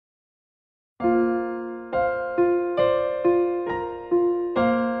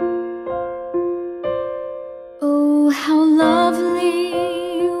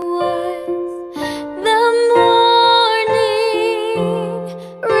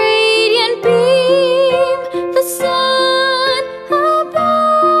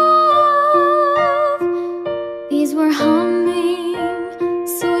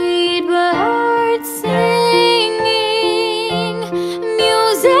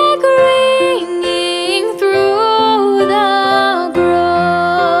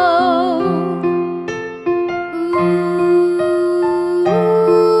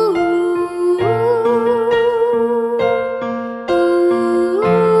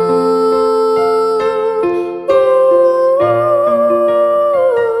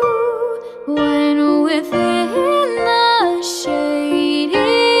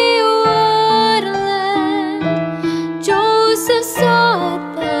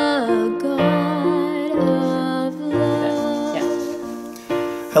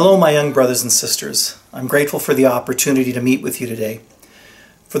Hello, my young brothers and sisters. I'm grateful for the opportunity to meet with you today.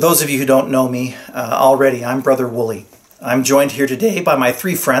 For those of you who don't know me already, I'm Brother Wooly. I'm joined here today by my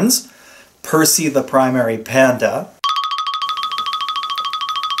three friends, Percy the primary panda,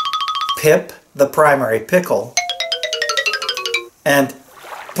 Pip the primary pickle, and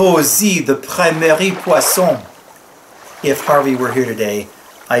Posy the primary poisson. If Harvey were here today,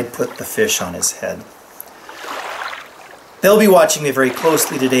 I'd put the fish on his head. They'll be watching me very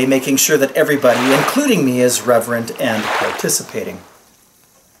closely today, making sure that everybody, including me, is reverent and participating.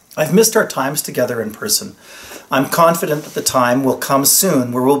 I've missed our times together in person. I'm confident that the time will come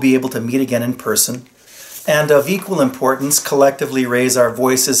soon where we'll be able to meet again in person, and of equal importance, collectively raise our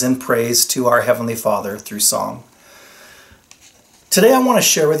voices in praise to our Heavenly Father through song. Today I want to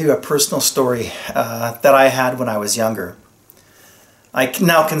share with you a personal story that I had when I was younger. I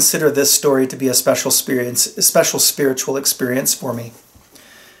now consider this story to be a special spiritual experience for me.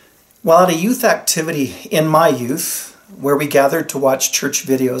 While at a youth activity in my youth, where we gathered to watch church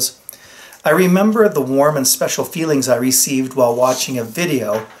videos, I remember the warm and special feelings I received while watching a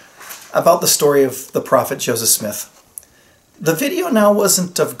video about the story of the prophet Joseph Smith. The video now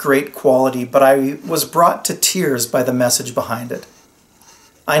wasn't of great quality, but I was brought to tears by the message behind it.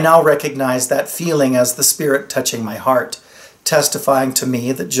 I now recognize that feeling as the Spirit touching my heart, testifying to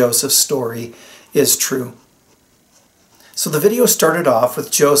me that Joseph's story is true. So the video started off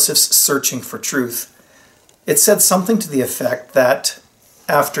with Joseph's searching for truth. It said something to the effect that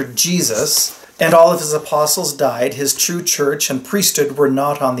after Jesus and all of his apostles died, his true church and priesthood were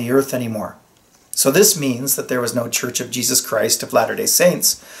not on the earth anymore. So this means that there was no Church of Jesus Christ of Latter-day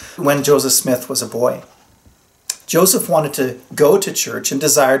Saints when Joseph Smith was a boy. Joseph wanted to go to church and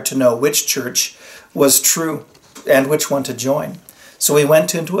desired to know which church was true and which one to join. So he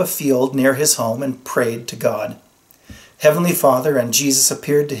went into a field near his home and prayed to God. Heavenly Father and Jesus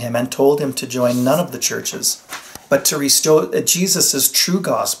appeared to him and told him to join none of the churches, but to restore Jesus' true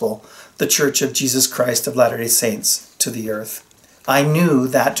gospel, the Church of Jesus Christ of Latter-day Saints, to the earth. I knew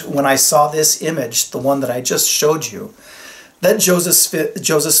that when I saw this image, the one that I just showed you, that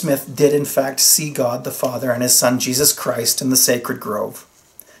Joseph Smith did in fact see God the Father and his Son Jesus Christ in the sacred grove.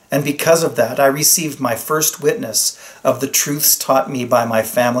 And because of that, I received my first witness of the truths taught me by my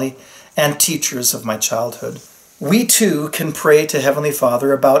family and teachers of my childhood. We too can pray to Heavenly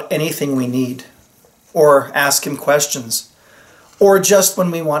Father about anything we need, or ask Him questions, or just when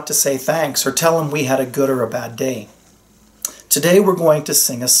we want to say thanks or tell Him we had a good or a bad day. Today we're going to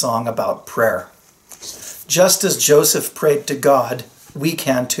sing a song about prayer. Just as Joseph prayed to God, we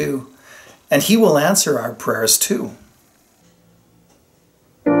can too, and He will answer our prayers too.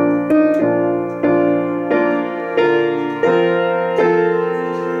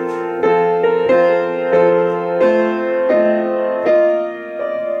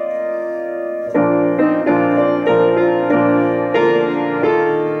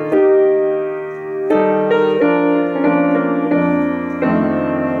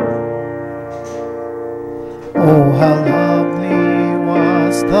 Oh, how lovely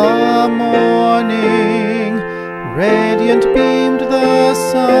was the morning, radiant beamed the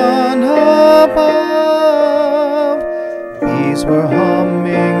sun above. Bees were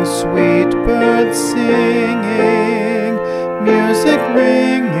humming, sweet birds singing, music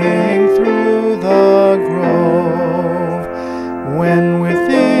ringing through the grove. When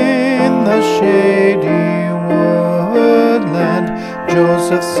within the shady woodland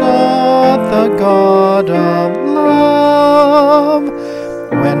Joseph sought the God of love.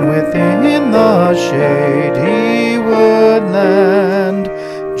 When within the shady woodland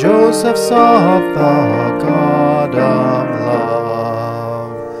Joseph sought the God of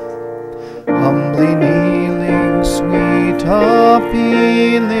love. Humbly kneeling, sweet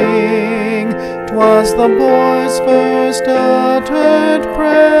appealing, 'twas the boy's first uttered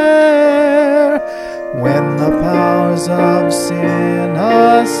prayer. When the powers of sin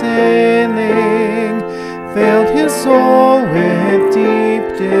assailing filled his soul with deep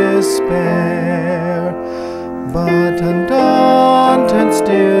despair, but undaunted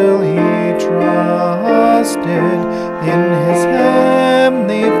still he trusted in his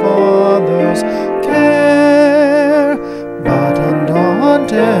heavenly Father's care. But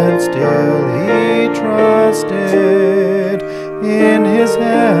undaunted still he trusted in his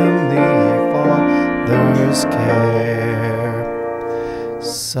heavenly Father's care.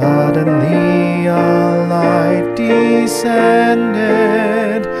 Suddenly a light descended,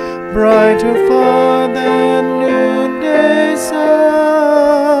 brighter far than noonday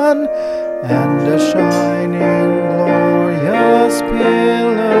sun, and a shining glorious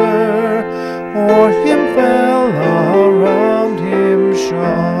pillar o'er him fell, around him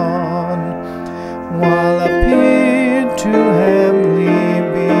shone.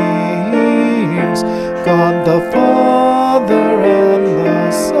 the Father and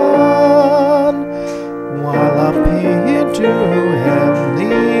the Son, while appeared to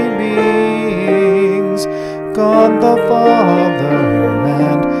heavenly beings, God the Father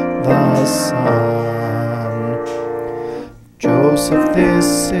and the Son. Joseph,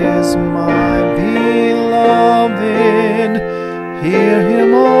 this is my beloved, hear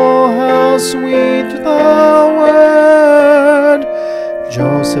him, oh, how sweet the word.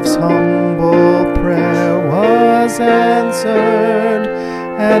 Joseph's humble prayer was answered,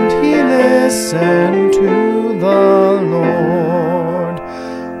 and he listened to the Lord.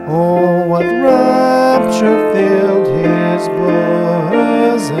 Oh, what rapture filled his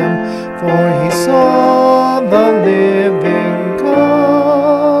bosom, for he saw the living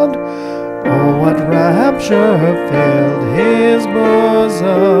God. Oh, what rapture filled his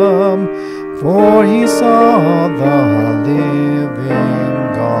bosom, for he saw the living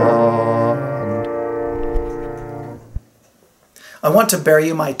God. I want to bear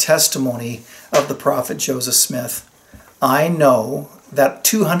you my testimony of the prophet Joseph Smith. I know that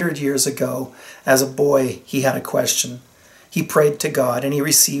 200 years ago, as a boy, he had a question. He prayed to God and he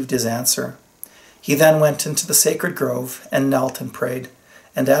received his answer. He then went into the sacred grove and knelt and prayed.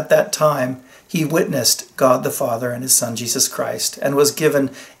 And at that time, he witnessed God the Father and his Son Jesus Christ and was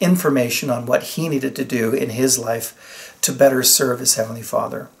given information on what he needed to do in his life to better serve his Heavenly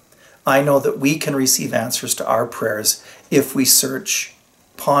Father. I know that we can receive answers to our prayers if we search,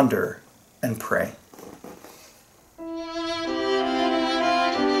 ponder, and pray.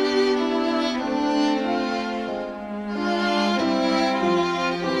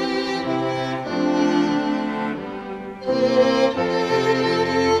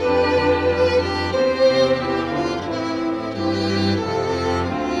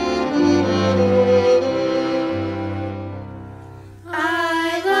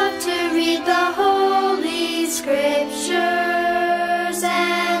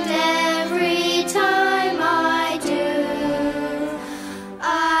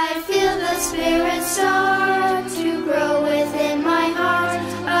 Spirit so